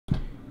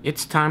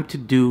It's time to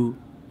do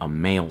a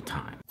mail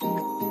time.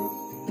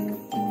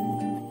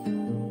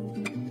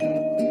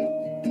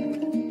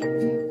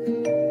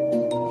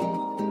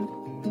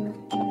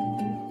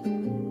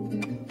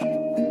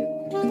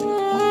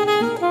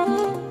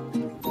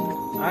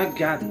 I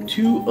got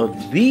 2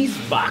 of these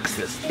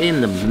boxes in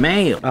the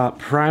mail.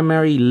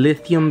 Primary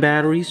lithium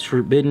batteries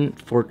forbidden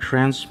for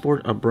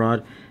transport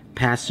abroad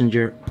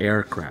passenger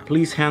aircraft.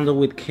 Please handle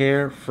with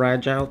care,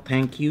 fragile,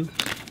 thank you.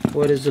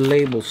 What does the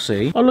label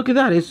say? Oh, look at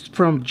that. It's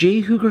from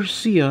Jehu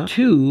Garcia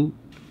to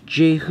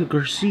Jehu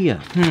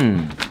Garcia.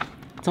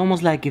 It's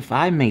almost like if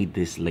I made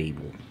this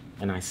label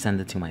and I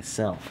send it to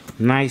myself.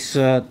 Nice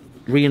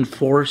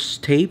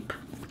reinforced tape.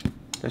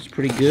 That's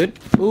pretty good.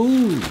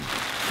 Ooh,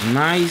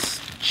 nice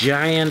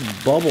giant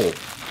bubble.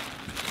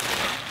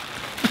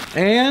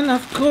 And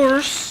of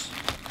course,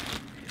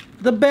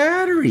 the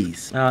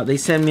batteries. They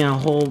sent me a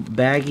whole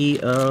baggie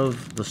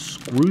of the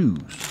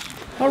screws.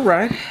 All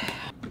right.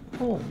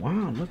 Oh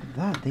wow, look at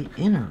that, they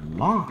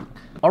interlock.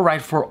 All right,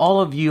 for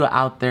all of you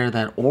out there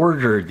that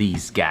order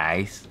these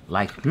guys,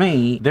 like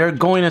me, they're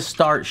going to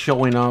start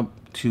showing up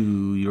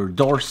to your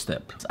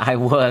doorstep. I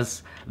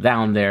was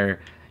down there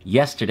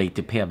yesterday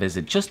to pay a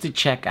visit just to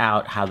check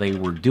out how they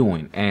were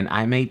doing, and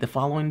I made the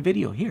following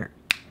video here.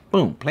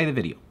 Boom, play the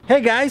video.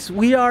 Hey guys,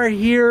 we are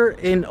here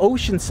in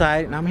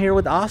Oceanside and I'm here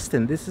with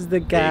Austin. This is the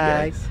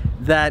guy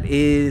that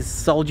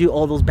sold you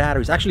all those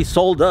batteries. Actually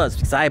sold us,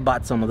 because I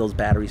bought some of those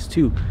batteries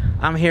too.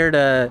 I'm here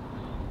to,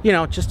 you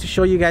know, just to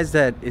show you guys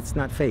that it's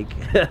not fake.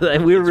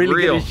 We're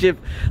really going to ship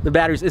the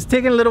batteries. It's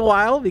taking a little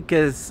while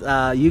because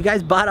you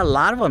guys bought a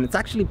lot of them. It's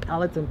actually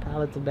pallets and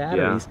pallets of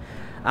batteries.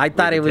 Yeah. I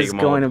thought it was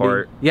going to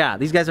be, yeah,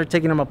 these guys are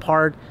taking them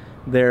apart.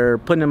 They're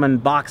putting them in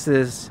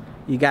boxes.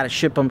 You got to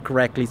ship them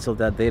correctly so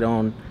that they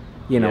don't,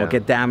 you know,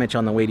 get damaged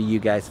on the way to you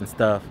guys and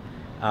stuff.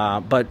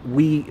 But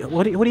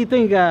what do you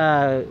think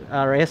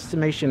our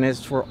estimation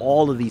is for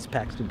all of these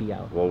packs to be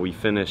out? Well, we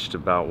finished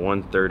about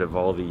 1/3 of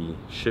all the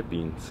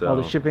shipping. So all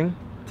the shipping?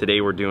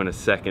 Today we're doing a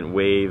second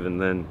wave,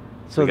 and then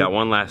we got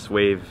one last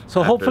wave.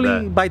 So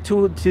hopefully by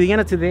to the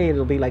end of today,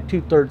 it'll be like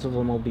 2/3 of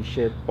them will be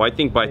shipped. Well, I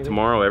think by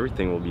tomorrow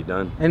everything will be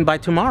done. And by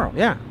tomorrow,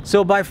 yeah.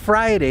 So by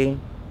Friday,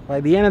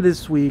 by the end of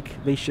this week,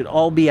 they should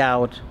all be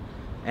out,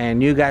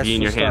 and you guys be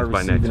in should your hands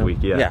by next week.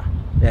 Yeah.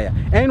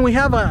 And we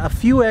have a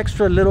few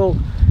extra little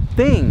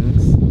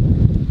things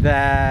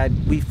that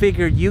we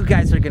figured you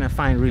guys are gonna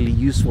find really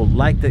useful,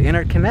 like the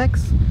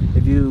interconnects.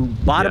 If you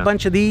bought a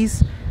bunch of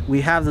these,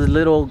 we have the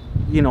little,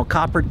 you know,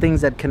 copper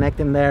things that connect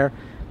in there.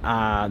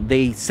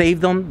 They save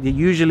them.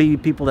 Usually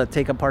people that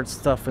take apart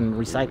stuff and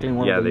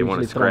recycling, they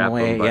want to scrap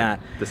them, but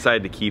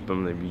decide to keep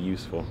them. They'd be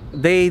useful.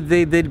 They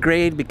did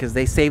great because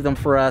they saved them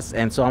for us,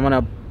 and so I'm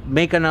gonna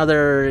make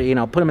another, you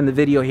know, put them in the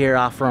video here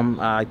off from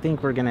I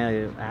think we're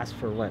gonna ask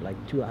for what, like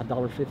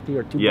 $1.50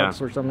 or $2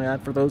 or something like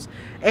that for those.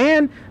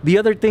 And the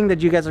other thing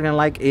that you guys are gonna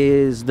like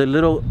is the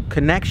little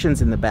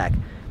connections in the back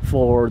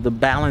for the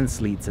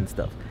balance leads and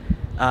stuff.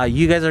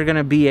 You guys are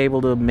gonna be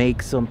able to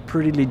make some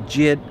pretty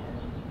legit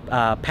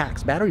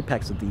battery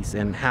packs of these,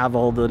 and have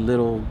all the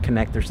little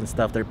connectors and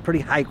stuff. They're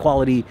pretty high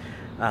quality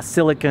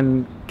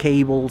silicon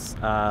cables.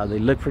 They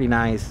look pretty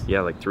nice.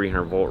 Yeah, like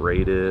 300 volt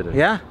rated.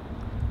 Yeah.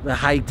 The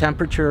high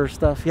temperature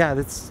stuff. Yeah,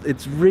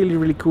 it's really,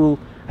 really cool.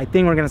 I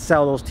think we're gonna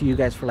sell those to you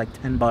guys for like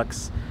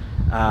 $10.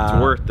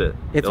 It's worth it.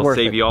 They'll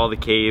save you all the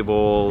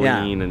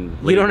cabling and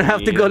you don't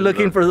have to go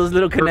looking for those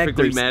little connectors.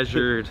 Perfectly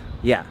measured.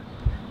 Yeah.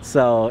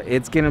 So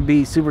it's gonna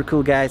be super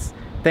cool, guys.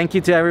 Thank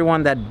you to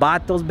everyone that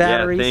bought those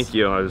batteries. Yeah, thank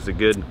you. It was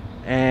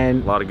a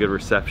lot of good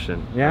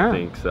reception. Yeah. I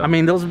think so. I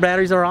mean, those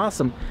batteries are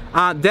awesome.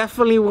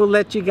 Definitely we'll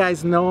let you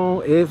guys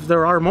know if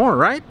there are more,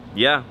 right?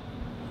 Yeah.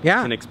 Yeah.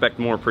 You can expect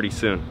more pretty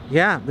soon.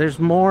 Yeah, there's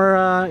more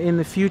in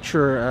the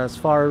future as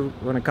far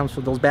when it comes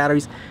to those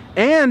batteries,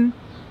 and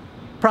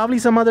probably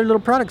some other little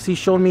products. He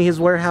showed me his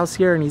warehouse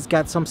here, and he's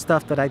got some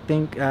stuff that I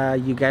think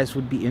you guys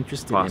would be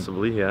interested in.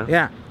 Possibly, yeah.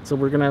 Yeah, so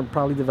we're gonna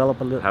probably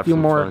develop a few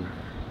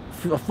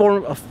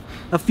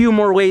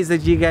more ways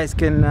that you guys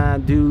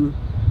can do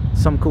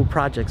some cool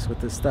projects with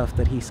the stuff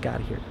that he's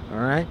got here. All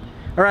right,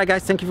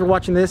 guys. Thank you for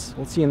watching this.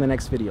 We'll see you in the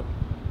next video.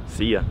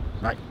 See ya.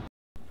 Bye.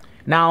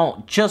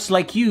 Now, just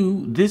like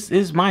you, this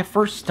is my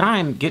first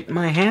time getting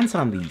my hands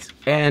on these,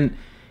 and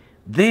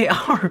they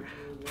are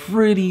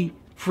pretty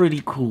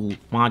cool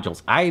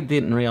modules. I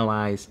didn't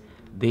realize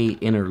they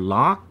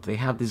interlock. They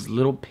have these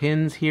little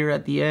pins here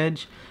at the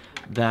edge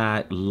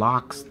that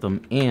locks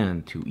them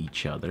into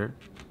each other.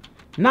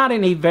 Not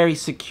in a very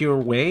secure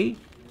way.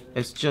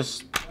 It's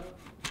just,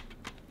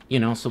 you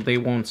know, so they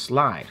won't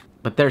slide.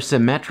 But they're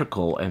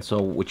symmetrical, and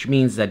so, which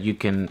means that you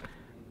can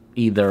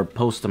either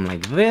post them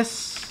like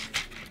this,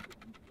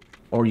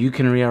 or you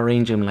can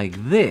rearrange them like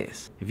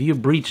this. If you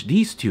breach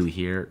these two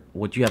here,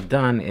 what you have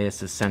done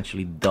is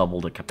essentially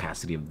double the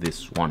capacity of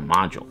this one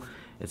module.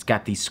 It's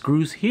got these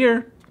screws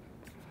here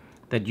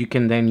that you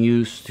can then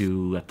use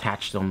to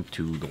attach them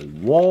to the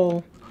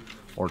wall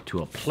or to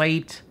a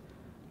plate,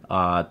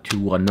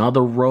 to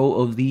another row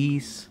of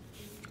these.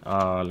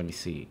 Let me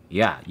see.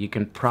 Yeah, you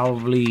can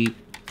probably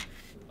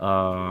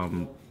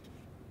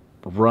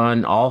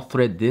run all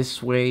thread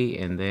this way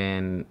and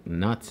then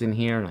nuts in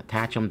here and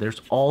attach them.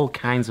 There's all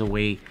kinds of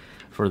way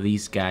for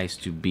these guys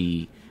to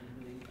be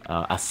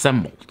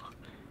assembled.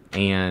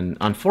 And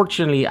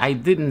unfortunately, I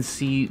didn't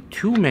see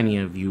too many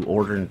of you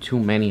ordering too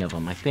many of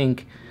them. I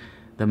think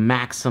the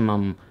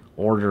maximum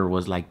order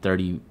was like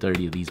 30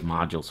 of these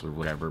modules or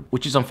whatever,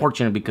 which is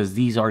unfortunate because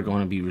these are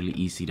going to be really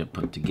easy to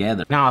put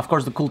together. Now, of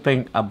course, the cool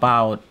thing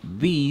about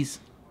these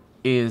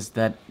is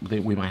that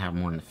we might have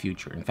more in the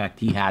future. In fact,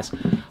 he has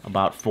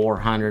about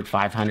 400,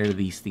 500 of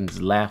these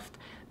things left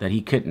that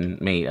he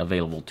couldn't make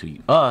available to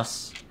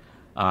us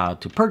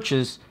to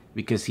purchase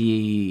because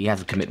he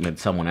has a commitment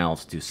to someone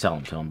else to sell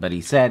them to him. But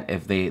he said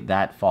if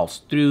that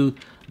falls through,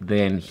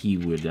 then he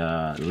would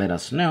let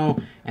us know,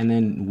 and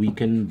then we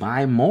can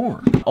buy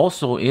more.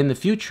 Also, in the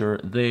future,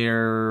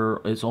 there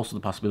is also the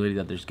possibility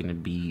that there's going to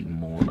be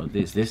more of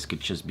this. This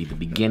could just be the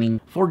beginning.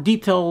 For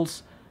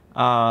details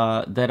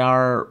that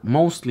are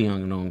mostly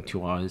unknown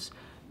to us,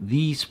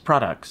 these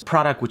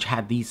product which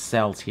had these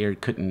cells here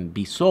couldn't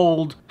be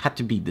sold, had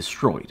to be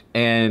destroyed.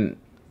 And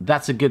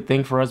that's a good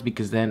thing for us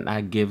because then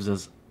that gives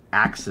us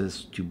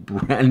access to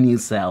brand new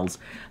cells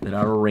that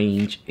are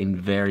arranged in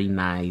very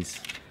nice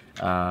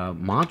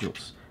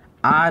modules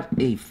at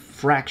a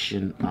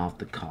fraction of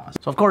the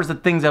cost. So of course the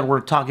things that we're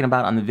talking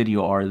about on the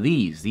video are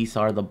these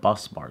are the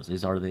bus bars.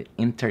 These are the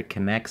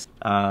interconnects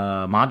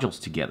modules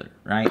together,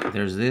 right?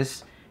 There's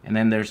this, and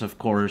then there's of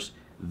course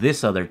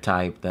this other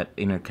type that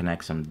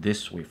interconnects them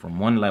this way from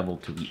one level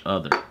to the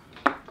other.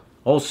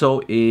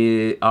 Also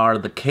are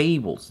the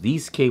cables.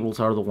 These cables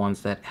are the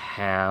ones that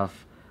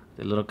have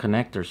the little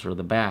connectors for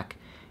the back,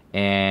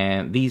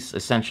 and these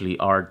essentially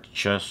are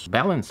just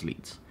balance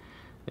leads.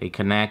 They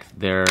connect,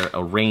 they're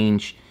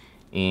arranged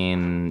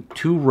in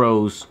 2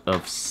 rows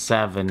of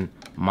 7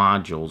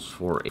 modules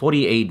for a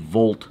 48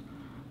 volt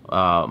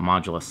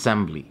module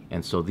assembly.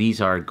 And so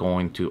these are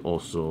going to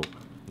also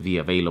be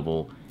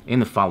available in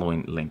the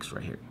following links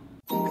right here.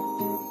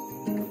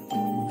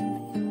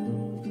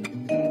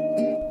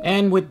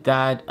 And with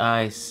that,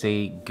 I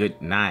say good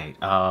night.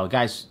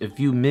 Guys, if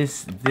you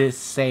missed this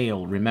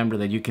sale, remember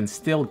that you can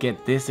still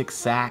get this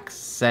exact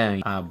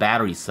same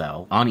battery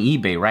cell on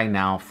eBay right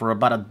now for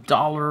about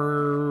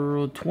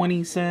 $1.20,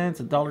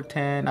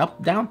 $1.10,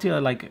 up down to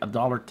like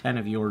 $1.10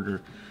 if you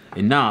order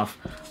enough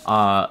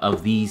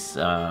of these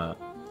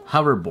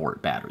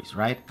hoverboard batteries,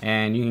 right?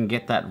 And you can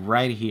get that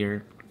right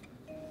here.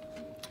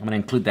 I'm gonna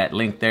include that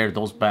link there.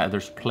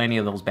 There's plenty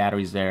of those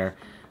batteries there.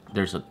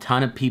 There's a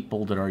ton of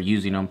people that are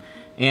using them.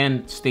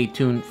 And stay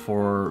tuned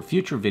for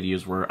future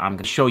videos where I'm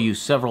going to show you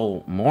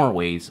several more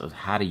ways of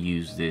how to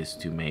use this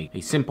to make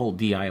a simple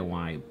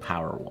DIY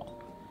power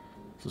wall.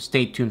 So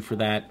stay tuned for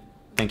that.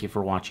 Thank you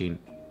for watching.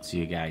 See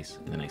you guys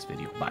in the next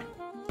video. Bye.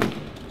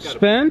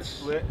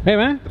 Spence? Hey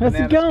man, how's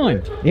it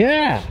going?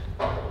 Yeah.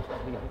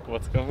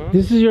 What's going on?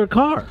 This is your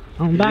car.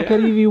 I'm back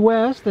at EV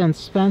West and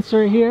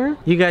Spencer here.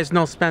 You guys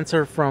know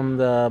Spencer from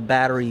the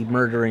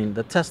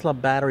Tesla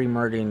battery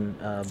murdering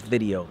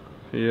video.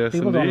 Yes,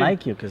 people don't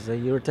like you because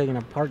you were taking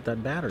apart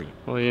that battery.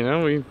 Well, you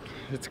know,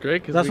 it's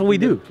great because that's what we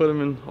do. Put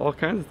them in all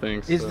kinds of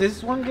things. Is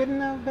this one getting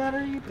a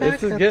battery pack?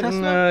 This is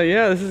getting,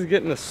 yeah, this is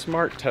getting a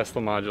smart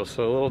Tesla module,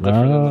 so a little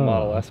different than the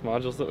Model S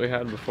modules that we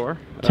had before.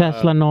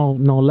 Tesla, no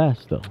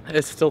less though.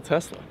 It's still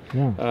Tesla.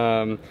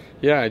 Yeah.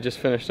 Yeah, I just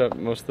finished up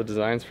most of the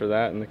designs for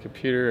that in the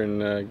computer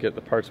and get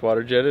the parts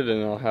water jetted,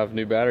 and I'll have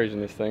new batteries in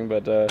this thing.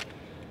 But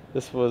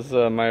this was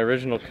my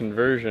original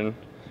conversion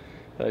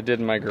that I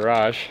did in my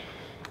garage.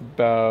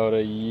 About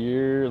a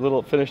year,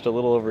 finished a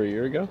little over a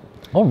year ago.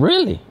 Oh,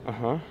 really?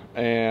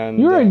 And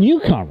you're a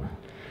newcomer.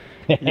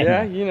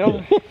 Yeah, you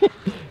know.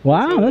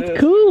 Wow, that's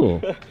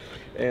cool.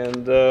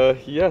 And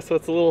yeah, so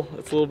it's a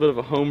little bit of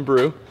a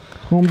homebrew.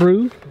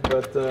 Homebrew.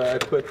 But I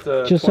put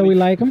just so we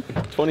like them.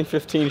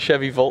 2015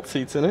 Chevy Volt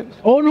seats in it.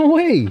 Oh no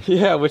way!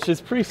 Yeah, which is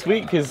pretty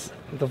sweet because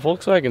the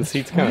Volkswagen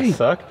seats kind of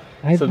suck.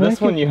 So this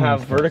one you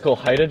have vertical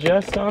height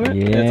adjust on it.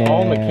 Yeah. It's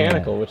all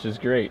mechanical, which is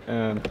great.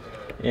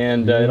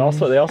 And they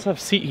also have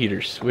seat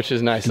heaters, which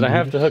is nice. And I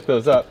have to hook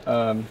those up,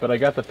 but I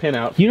got the pin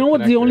out. You know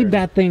what's the only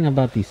bad thing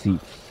about these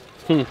seats?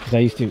 Because I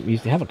used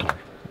to have a car.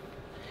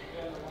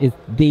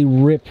 They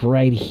rip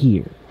right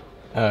here.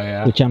 Oh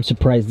yeah. Which I'm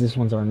surprised this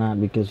ones are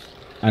not because.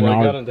 Well,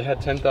 I got them. They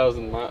had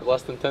 10,000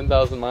 less than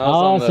 10,000 miles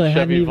on the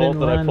Chevy Volt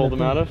that I pulled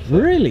them out of.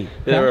 Really?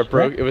 They were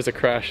broke. It was a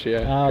crash.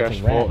 Yeah. Crash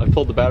Volt. I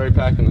pulled the battery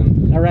pack and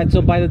then. All right.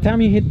 So by the time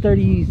you hit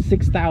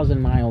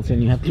 36,000 miles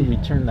and you have to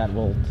return that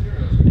Volt,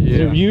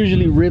 they're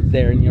usually ripped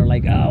there, and you're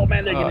like, oh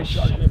man, they're gonna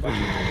shut me.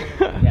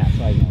 Yeah,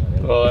 so I know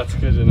that. Well, that's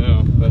good to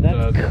know. But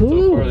that's cool.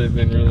 So far they've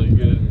been really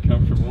good and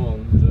comfortable.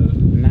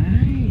 And,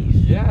 nice.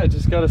 Yeah, I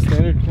just got a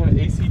standard kind of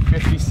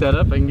AC50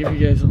 setup. I can give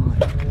you guys a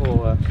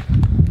little.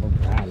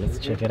 Alright, let's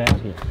check it out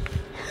here.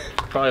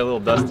 Probably a little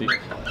dusty.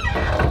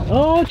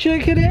 Oh,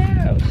 check it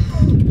out.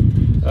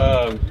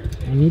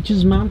 And you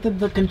just mounted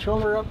the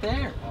controller up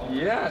there.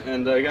 Yeah,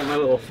 and I got my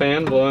little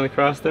fan blowing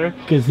across there.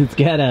 Because it's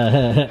got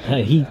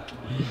a heat.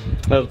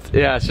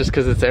 Yeah, it's just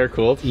because it's air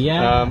cooled.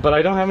 Yeah. But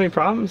I don't have any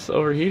problems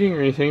overheating or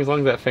anything as long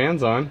as that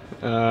fan's on.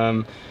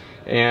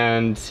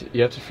 and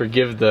you have to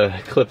forgive the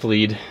clip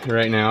lead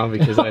right now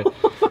because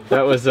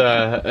that was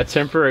a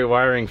temporary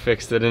wiring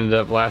fix that ended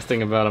up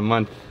lasting about a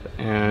month.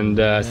 And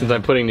since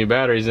I'm putting new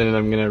batteries in it,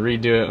 I'm going to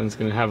redo it, and it's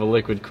going to have a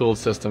liquid cooled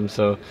system,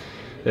 so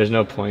there's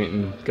no point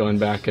in going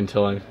back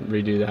until I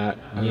redo that.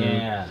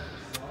 Yeah.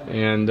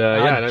 And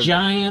a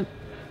giant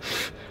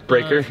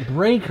breaker.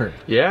 Breaker.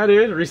 Yeah,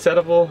 dude.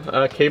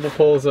 Resettable cable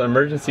pulls,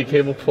 emergency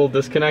cable pull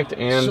disconnect,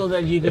 and so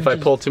that you can if I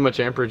pull too much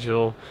amperage,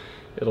 it'll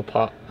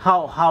pop.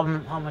 How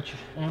much?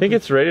 I think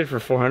it's rated for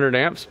 400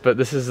 amps, but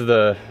this is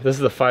the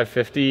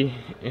 550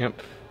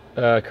 amp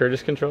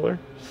Curtis controller.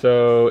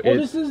 So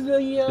this is the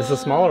this is a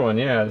smaller one.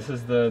 Yeah, this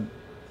is the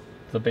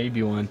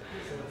baby one.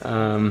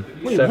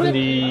 Wait,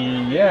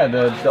 70. What? Yeah,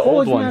 the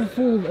old one.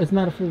 It's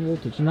not a full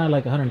voltage. It's not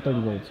like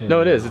 130 volts. Here. No,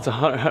 it is. It's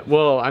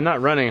well, I'm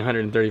not running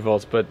 130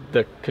 volts, but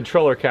the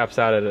controller caps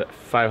out at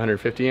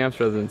 550 amps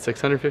rather than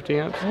 650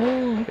 amps.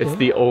 Oh, okay. It's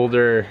the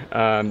older.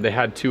 They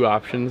had two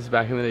options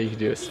back in the day. You could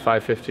do a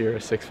 550 or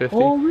a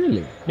 650. Oh,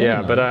 really?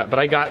 Yeah, but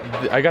I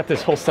got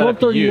this whole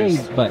setup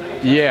used. But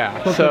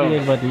yeah, so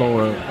 1238, but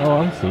lower. Oh,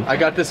 I see. I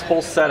got this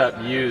whole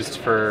setup used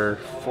for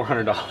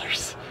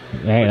 $400.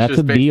 Hey, that's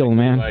a deal,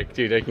 man. Like,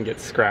 dude, I can get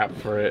scrap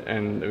for it,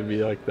 and it would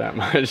be like that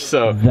much.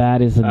 So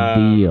that is a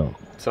deal.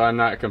 So I'm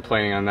not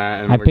complaining on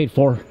that. And I paid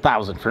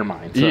 $4,000 for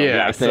mine. So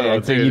yeah, so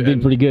dude, you did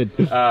pretty good.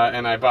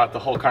 And I bought the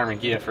whole Karmann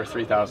Ghia for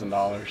 $3,000.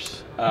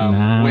 Nice.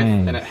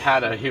 And it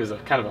had he was a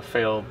kind of a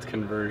failed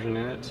conversion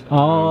in it.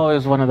 Oh, it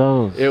was one of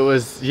those. It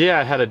was, yeah,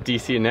 it had a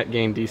DC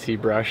Netgain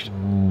DC brushed,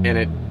 and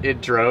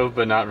it drove,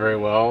 but not very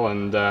well.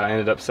 And I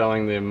ended up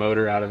selling the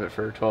motor out of it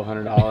for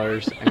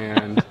 $1,200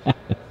 and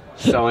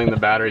selling the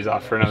batteries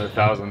off for another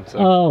 $1,000. So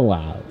oh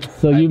wow!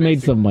 So you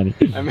made some money.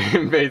 I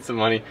made some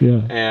money.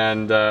 Yeah.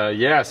 And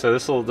yeah, so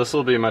this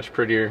will be much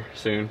prettier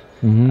soon.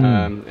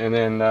 Mm-hmm. And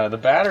then the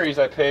batteries,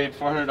 I paid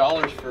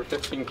 $400 for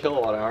 15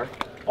 kilowatt hour.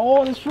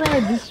 Oh, that's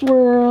right. This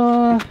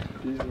were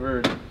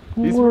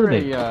these were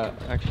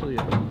actually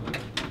a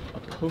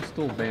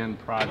postal van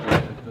project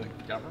that the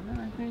government,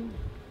 I think,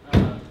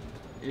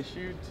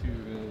 issued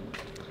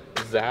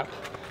to ZAP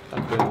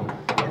up in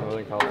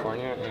Northern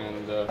California,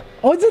 and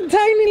oh, it's a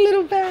tiny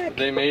little bag.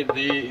 they made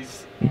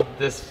these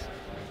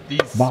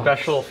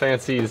special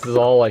fancy. This is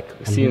all like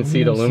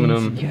CNC'd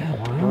aluminum. Yeah,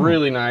 wow.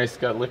 Really nice.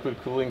 Got liquid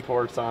cooling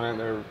ports on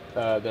it.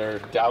 They're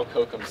Dow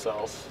Kokum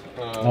cells.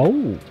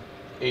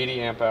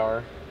 80 amp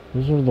hour.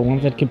 Those are the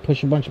ones that can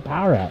push a bunch of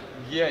power out.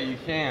 Yeah, you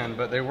can,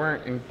 but they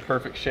weren't in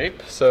perfect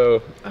shape,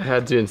 so I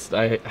have to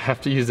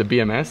use a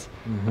BMS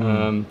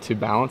to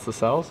balance the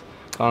cells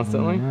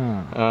constantly,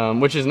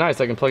 which is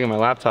nice. I can plug in my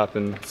laptop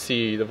and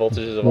see the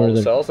voltages of all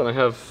the cells, and I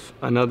have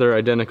another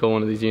identical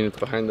one of these units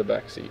behind the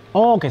back seat.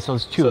 Oh, okay, so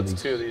it's two of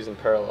these. Two of these in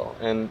parallel,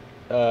 and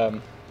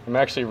I'm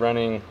actually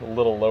running a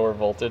little lower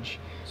voltage.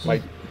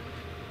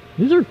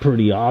 These are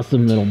pretty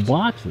awesome little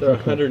boxes. They're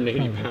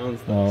 180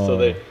 pounds though, so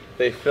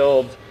they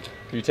filled.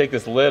 If you take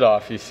this lid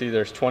off, you see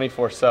there's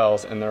 24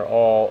 cells, and they're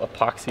all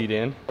epoxied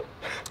in.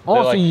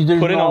 Oh, so you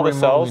put in all the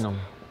cells. Them.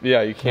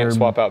 Yeah, you can't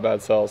swap out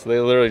bad cells. They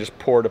literally just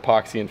poured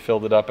epoxy and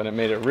filled it up, and it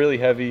made it really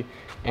heavy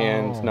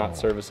and not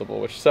serviceable,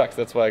 which sucks.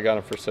 That's why I got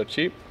them for so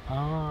cheap.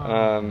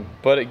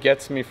 But it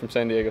gets me from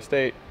San Diego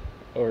State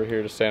over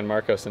here to San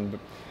Marcos,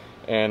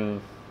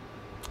 and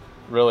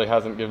really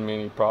hasn't given me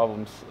any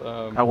problems.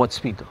 At what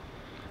speed though?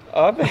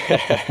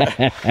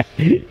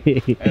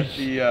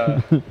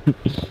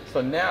 So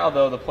now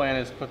though the plan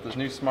is to put the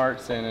new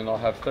smarts in, and I'll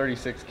have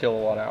 36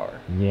 kilowatt hour.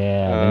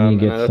 Yeah,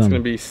 and that's going to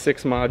be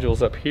 6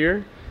 modules up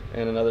here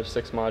and another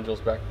 6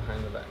 modules back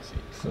behind the back seat.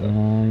 So,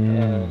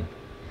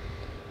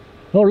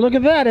 oh, look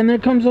at that, and there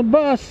comes a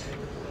bus,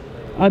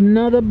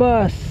 another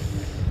bus.